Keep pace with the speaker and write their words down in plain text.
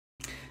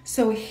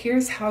So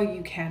here's how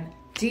you can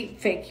deep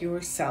fake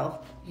yourself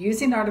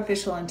using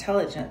artificial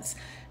intelligence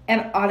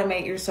and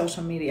automate your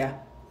social media.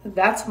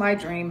 That's my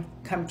dream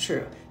come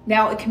true.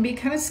 Now, it can be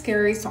kind of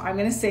scary, so I'm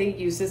going to say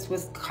use this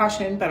with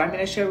caution, but I'm going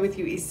to share with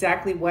you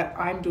exactly what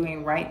I'm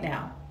doing right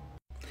now.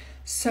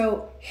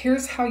 So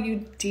here's how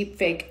you deep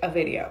fake a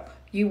video.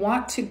 You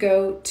want to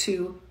go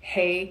to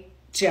Hey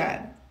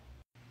Jen.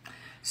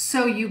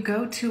 So you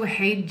go to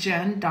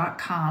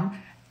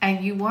heyjen.com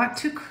and you want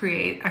to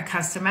create a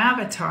custom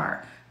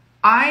avatar.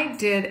 I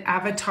did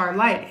Avatar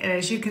Lite, and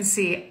as you can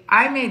see,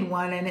 I made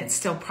one and it's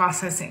still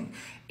processing.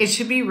 It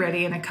should be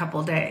ready in a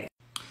couple days.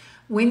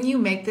 When you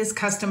make this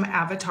custom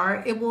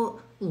avatar, it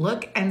will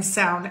look and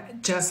sound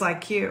just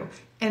like you.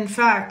 In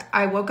fact,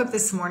 I woke up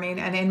this morning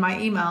and in my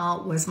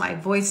email was my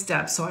voice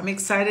depth, so I'm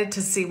excited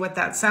to see what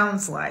that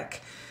sounds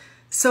like.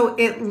 So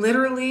it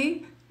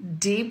literally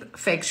deep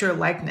fakes your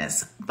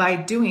likeness by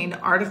doing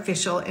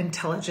artificial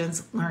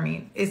intelligence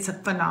learning. It's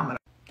phenomenal.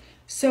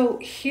 So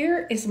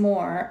here is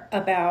more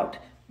about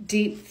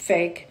deep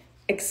fake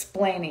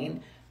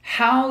explaining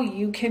how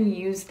you can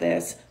use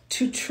this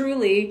to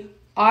truly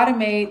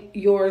automate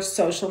your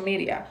social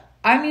media.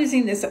 I'm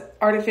using this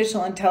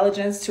artificial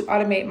intelligence to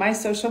automate my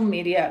social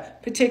media,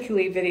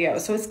 particularly video.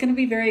 So it's going to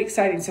be very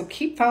exciting. So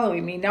keep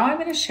following me. Now I'm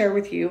going to share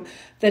with you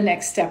the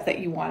next step that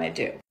you want to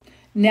do.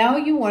 Now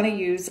you want to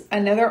use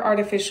another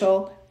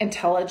artificial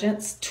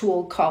intelligence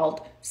tool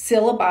called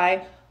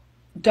syllabi.io,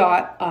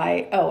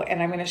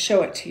 and I'm going to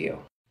show it to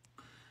you.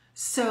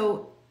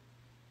 So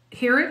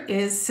here it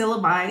is,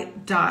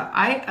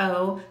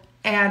 syllabi.io,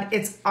 and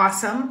it's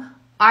awesome.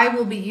 I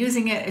will be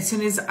using it as soon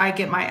as I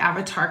get my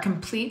avatar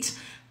complete.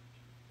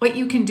 What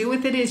you can do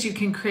with it is you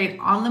can create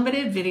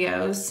unlimited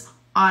videos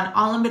on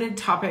unlimited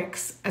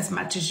topics as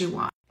much as you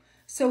want.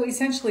 So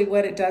essentially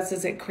what it does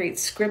is it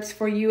creates scripts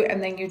for you,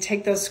 and then you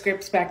take those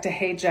scripts back to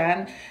Hey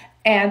Jen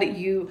and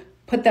you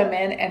put them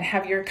in and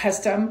have your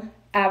custom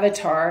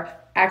avatar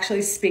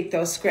actually speak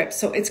those scripts.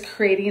 So it's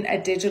creating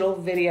a digital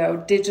video,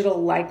 digital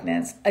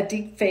likeness, a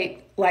deep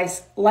fake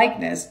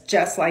likeness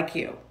just like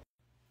you.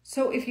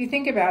 So if you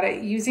think about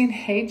it, using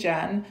Hey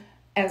Jen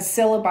and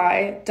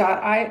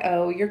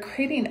syllabi.io, you're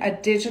creating a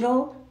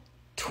digital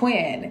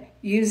twin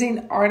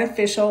using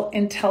artificial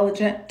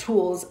intelligent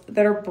tools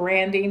that are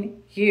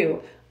branding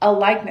you, a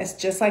likeness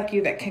just like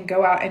you that can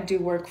go out and do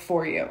work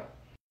for you.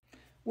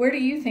 Where do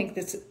you think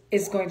this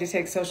is going to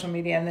take social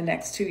media in the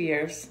next 2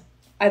 years?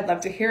 I'd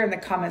love to hear in the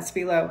comments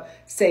below.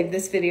 Save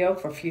this video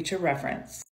for future reference.